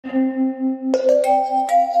Hello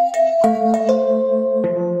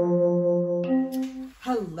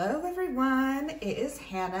everyone, it is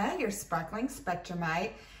Hannah, your Sparkling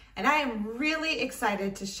Spectrumite, and I am really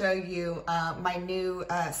excited to show you my new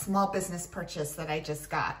small business purchase that I just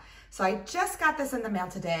got. So I just got this in the mail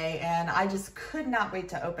today and I just could not wait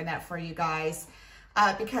to open it for you guys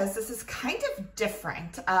because this is kind of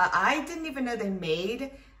different. I didn't even know they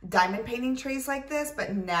made diamond painting trays like this,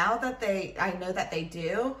 but now that I know that they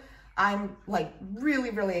do, I'm like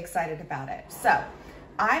really excited about it. So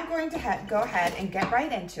I'm going to go ahead and get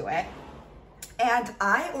right into it. And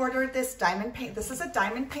I ordered this diamond paint. This is a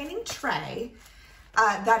diamond painting tray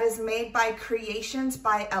that is made by Creations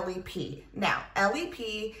by LEP. Now,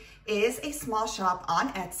 LEP is a small shop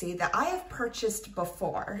on Etsy that I have purchased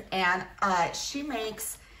before. And she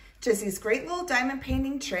makes just these great little diamond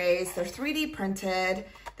painting trays. They're 3D printed.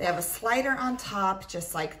 They have a slider on top,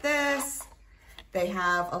 just like this. They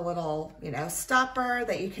have a little, stopper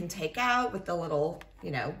that you can take out with the little,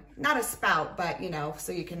 not a spout, but,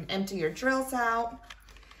 so you can empty your drills out.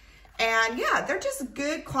 And yeah, they're just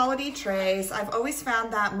good quality trays. I've always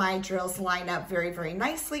found that my drills line up very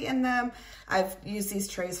nicely in them. I've used these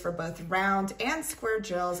trays for both round and square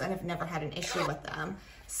drills and have never had an issue with them.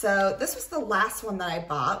 So this was the last one that I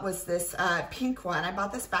bought, was this pink one. I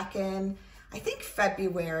bought this back in, I think,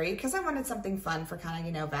 February, because I wanted something fun for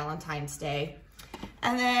kind of, Valentine's Day.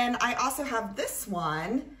 And then I also have this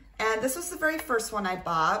one, and this was the very first one I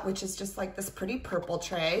bought, which is just like this pretty purple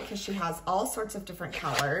tray, because she has all sorts of different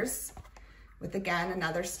colors with, again,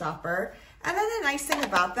 another stopper. And then the nice thing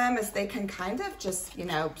about them is they can kind of just,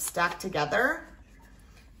 stack together,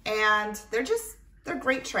 and they're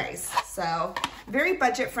great trays. So very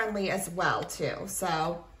budget friendly as well too.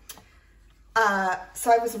 So I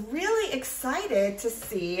was really excited to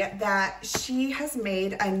see that she has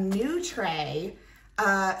made a new tray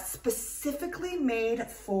specifically made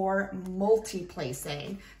for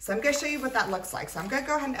multi-placing. So I'm going to show you what that looks like. So I'm going to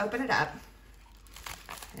go ahead and open it up.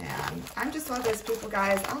 And I'm just one of those people,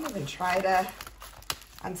 guys, I don't even try to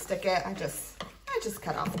unstick it. I just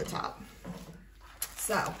cut off the top.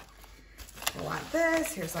 So I want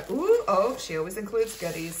this. Here's like, she always includes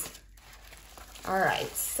goodies. All right,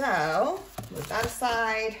 so move that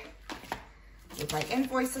aside, move my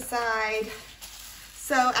invoice aside.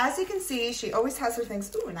 So as you can see, she always has her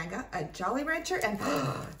things. Ooh, and I got a Jolly Rancher, and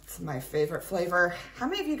it's my favorite flavor. How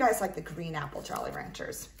many of you guys like the green apple Jolly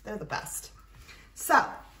Ranchers? They're the best. So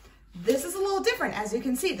this is a little different. As you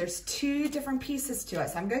can see, there's two different pieces to it.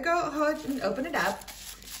 So I'm gonna go ahead and open it up.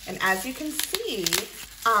 And as you can see,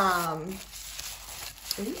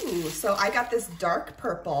 so I got this dark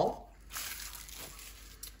purple.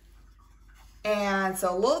 And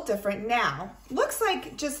so a little different. Now, looks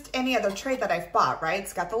like just any other tray that I've bought, right?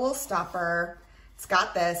 It's got the little stopper, it's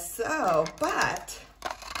got this, but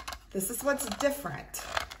this is what's different.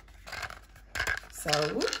 So,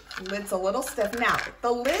 lid's a little stiff. Now,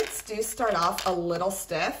 the lids do start off a little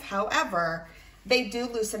stiff, however, they do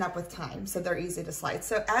loosen up with time, so they're easy to slide.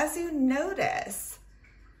 So as you notice,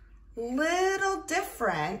 little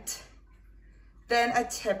different than a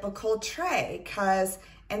typical tray, because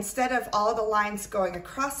instead of all the lines going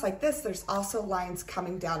across like this, there's also lines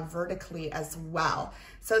coming down vertically as well.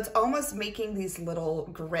 So it's almost making these little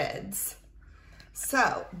grids.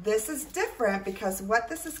 So this is different because what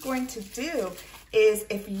this is going to do is,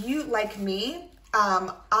 if you, like me,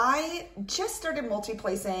 I just started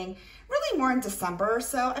multi-placing really more in December,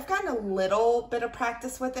 so I've gotten a little bit of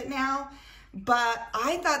practice with it now. But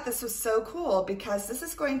I thought this was so cool because this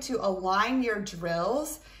is going to align your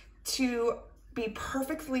drills to be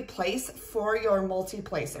perfectly placed for your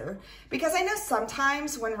multi-placer. Because I know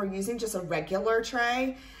sometimes when we're using just a regular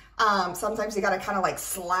tray, sometimes you gotta kind of like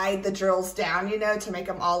slide the drills down, to make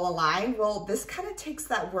them all align. Well, this kind of takes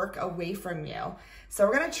that work away from you. So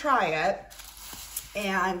we're gonna try it,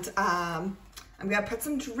 and I'm gonna put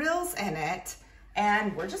some drills in it,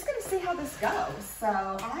 and we're just gonna see how this goes. So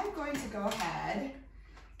I'm going to go ahead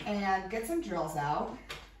and get some drills out.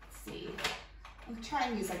 Let's see. I'll try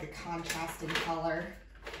and use like a contrasting color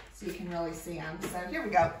so you can really see them. So here we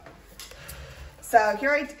go. So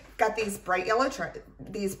here I got these bright yellow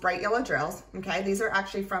drills. Okay, these are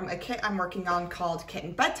actually from a kit I'm working on called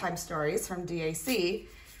Kitten Bedtime Stories from DAC.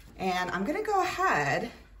 And I'm gonna go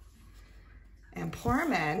ahead and pour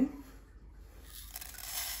them in.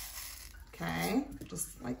 Okay,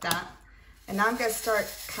 just like that. And now I'm gonna start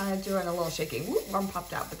kind of doing a little shaking. Whoop, one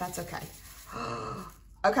popped out, but that's okay.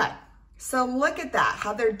 Okay. So look at that,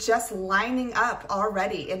 how they're just lining up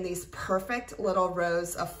already in these perfect little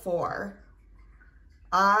rows of 4.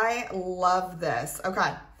 I love this.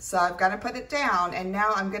 Okay, So I've got to put it down, and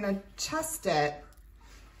now I'm going to adjust it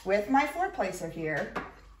with my 4-placer here.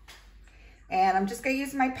 And I'm just going to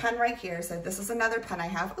use my pen right here. So this is another pen I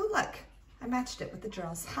have. Oh, look, I matched it with the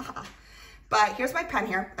drills. But here's my pen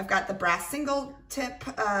here. I've got the brass single tip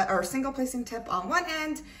or single placing tip on one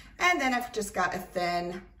end, and then I've just got a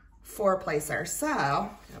thin 4-placer. So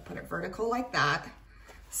I'll put it vertical like that.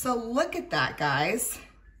 So look at that, guys.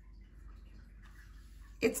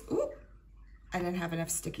 It's, ooh, I didn't have enough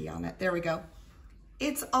sticky on it. There we go.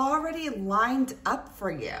 It's already lined up for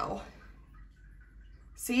you.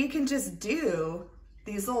 So you can just do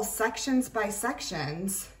these little sections by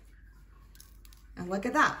sections. And look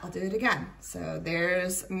at that, I'll do it again. So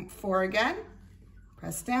there's 4 again,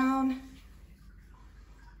 press down.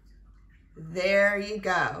 There you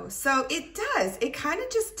go. So it does, it kind of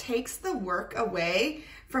just takes the work away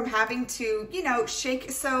from having to, you know, shake.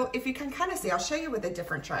 So if you can kind of see, I'll show you with a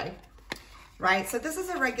different tray, right? So this is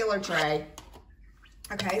a regular tray.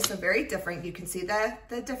 Okay, so very different. You can see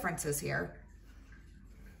the differences here.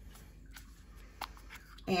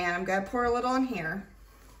 And I'm gonna pour a little in here.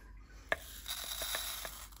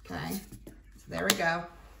 Okay, so there we go.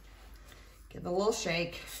 Give it a little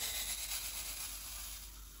shake.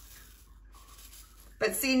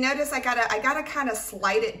 But see, notice I gotta kind of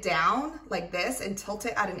slide it down like this and tilt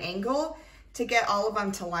it at an angle to get all of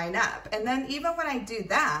them to line up. And then even when I do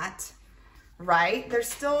that, right, there's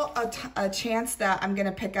still a chance that I'm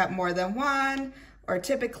gonna pick up more than one, or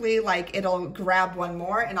typically like it'll grab one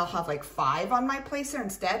more and I'll have like 5 on my placer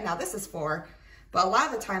instead. Now this is 4, but a lot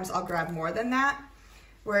of the times I'll grab more than that.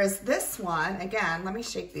 Whereas this one, again, let me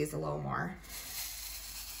shake these a little more.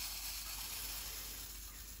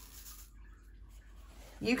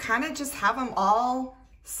 You kind of just have them all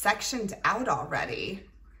sectioned out already.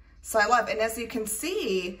 So I love, and as you can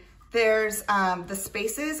see, there's the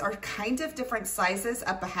spaces are kind of different sizes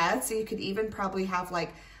up ahead. So you could even probably have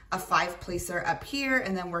like a 5-placer up here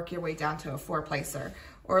and then work your way down to a 4-placer.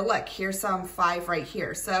 Or look, here's some 5 right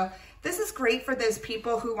here. So this is great for those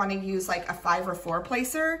people who want to use like a 5 or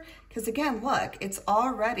 4-placer, because again, look, it's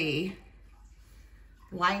already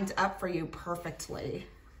lined up for you perfectly.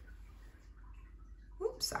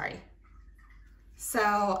 Oops, sorry.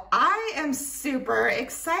 So I am super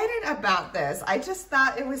excited about this. I just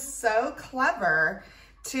thought it was so clever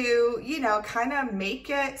to, you know, kind of make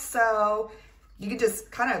it so you can just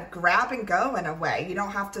kind of grab and go in a way. You don't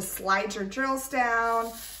have to slide your drills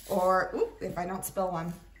down, or, oop, if I don't spill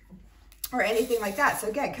one, or anything like that. So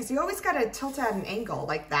again, because you always got to tilt at an angle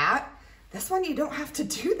like that. This one you don't have to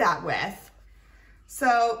do that with.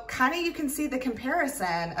 So kind of you can see the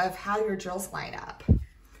comparison of how your drills line up.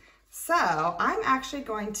 So I'm actually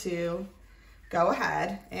going to go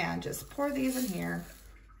ahead and just pour these in here.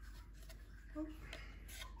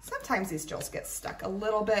 Sometimes these drills get stuck a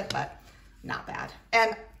little bit, but not bad.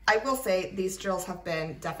 And I will say these drills have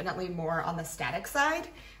been definitely more on the static side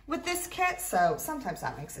with this kit, so sometimes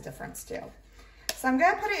that makes a difference too. So I'm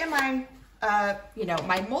gonna put it in my, you know,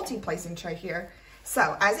 my multi-placing tray here.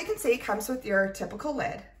 So as you can see, it comes with your typical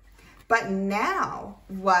lid. But now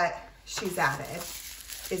what she's added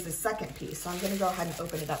is the second piece. So I'm gonna go ahead and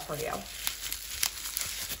open it up for you.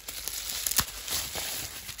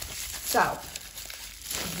 So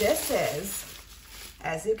this is,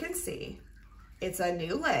 as you can see, it's a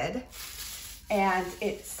new lid, and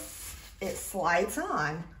it slides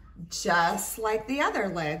on just like the other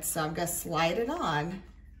lid. So I'm gonna slide it on.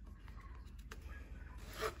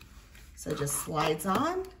 So it just slides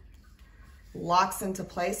on, locks into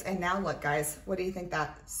place, and now look guys, what do you think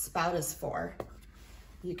that spout is for?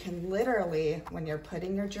 You can literally, when you're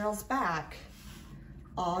putting your drills back,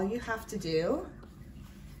 all you have to do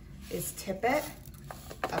is tip it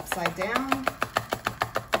upside down,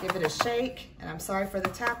 give it a shake, and I'm sorry for the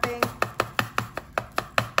tapping.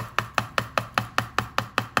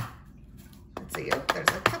 Let's see, there's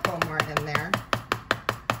a couple more in there.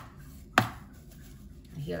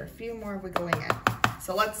 I hear a few more wiggling in.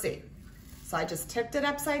 So let's see. So I just tipped it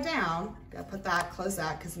upside down. Gotta put that, close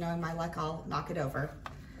that, because knowing my luck, I'll knock it over.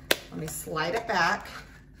 Let me slide it back.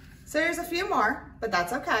 So there's a few more, but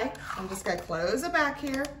that's okay. I'm just gonna close it back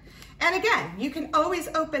here. And again, you can always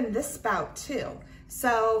open this spout too.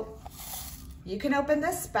 So you can open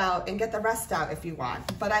this spout and get the rest out if you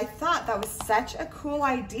want. But I thought that was such a cool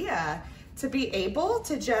idea to be able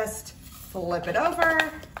to just flip it over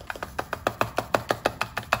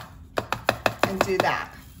and do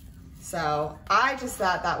that. So I just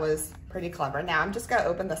thought that was pretty clever. Now I'm just gonna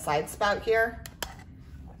open the side spout here,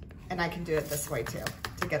 and I can do it this way too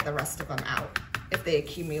to get the rest of them out if they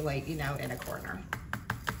accumulate, you know, in a corner.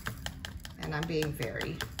 And I'm being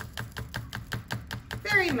very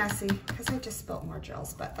very messy because I just spilled more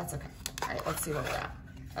drills, but that's okay. All right, let's see where we're at.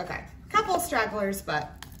 Okay, couple stragglers,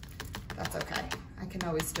 but that's okay. I can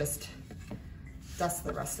always just dust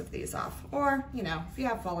the rest of these off. Or, you know, if you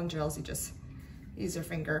have fallen drills, you just use your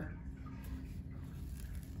finger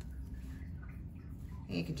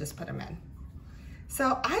and you can just put them in.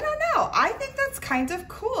 So I don't know, I think that's kind of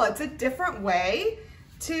cool. It's a different way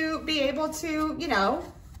to be able to, you know,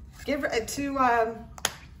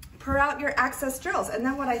 pour out your access drills. And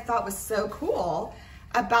then what I thought was so cool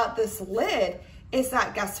about this lid is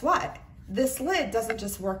that, guess what? This lid doesn't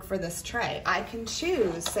just work for this tray. I can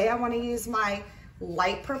choose, say I wanna use my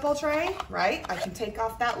light purple tray, right? I can take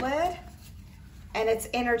off that lid and it's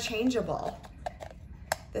interchangeable.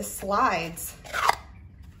 This slides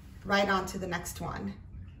right onto the next one.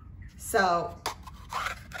 So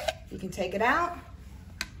you can take it out,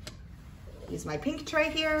 use my pink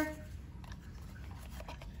tray here,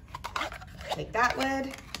 take that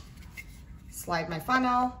lid, slide my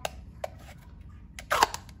funnel.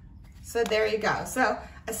 So there you go. So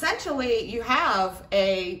essentially you have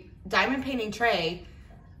a diamond painting tray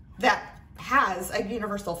that has a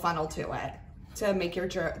universal funnel to it to make your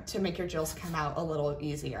drills come out a little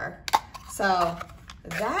easier. So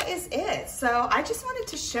that is it. So I just wanted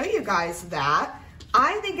to show you guys that.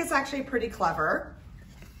 I think it's actually pretty clever.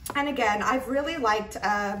 And again, I've really liked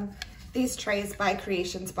these trays by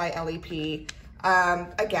Creations by LEP.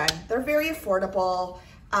 Again, they're very affordable.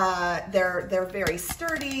 They're very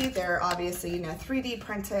sturdy. They're obviously, you know, 3D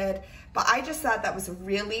printed, but I just thought that was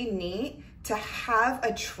really neat to have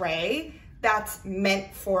a tray that's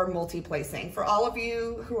meant for multi-placing. For all of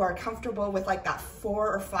you who are comfortable with like that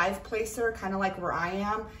 4 or 5 placer, kind of like where I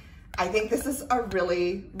am, I think this is a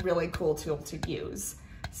really, really cool tool to use.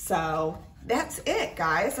 So that's it,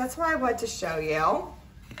 guys. That's what I wanted to show you.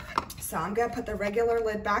 So I'm gonna put the regular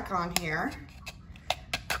lid back on here.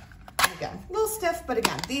 Again, a little stiff, but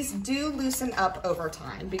again, these do loosen up over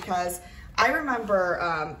time because I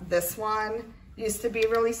remember this one used to be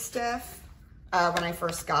really stiff. When I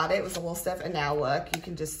first got it, it was a little stiff, and now look, you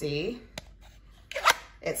can just see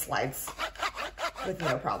it slides with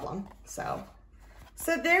no problem. So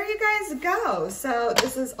there you guys go. So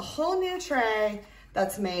this is a whole new tray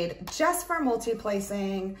that's made just for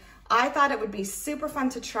multi-placing. I thought it would be super fun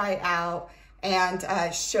to try out and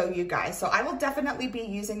show you guys. So I will definitely be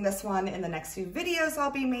using this one in the next few videos I'll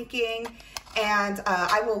be making. And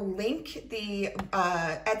I will link the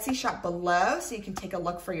Etsy shop below so you can take a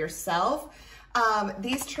look for yourself.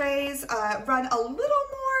 These trays run a little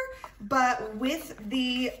more, but with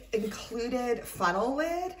the included funnel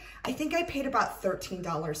lid, I think I paid about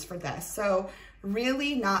 $13 for this. So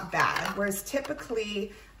really not bad. Whereas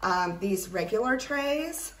typically these regular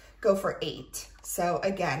trays go for $8. So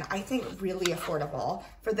again, I think really affordable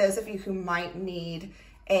for those of you who might need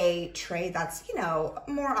a tray that's, you know,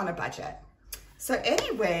 more on a budget. So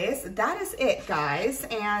anyways, that is it, guys.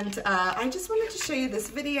 And I just wanted to show you this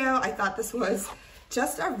video. I thought this was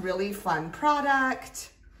just a really fun product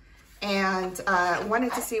and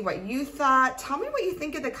wanted to see what you thought. Tell me what you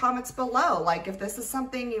think in the comments below. Like if this is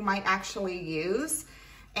something you might actually use,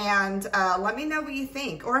 and let me know what you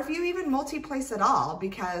think. Or if you even multi-place at all,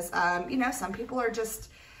 because you know, some people are just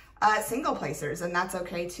single placers and that's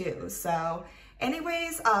okay too. So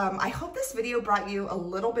anyways, I hope this video brought you a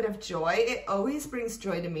little bit of joy. It always brings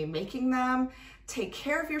joy to me making them. Take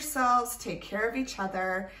care of yourselves, take care of each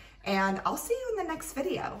other, and I'll see you in the next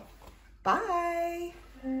video. Bye.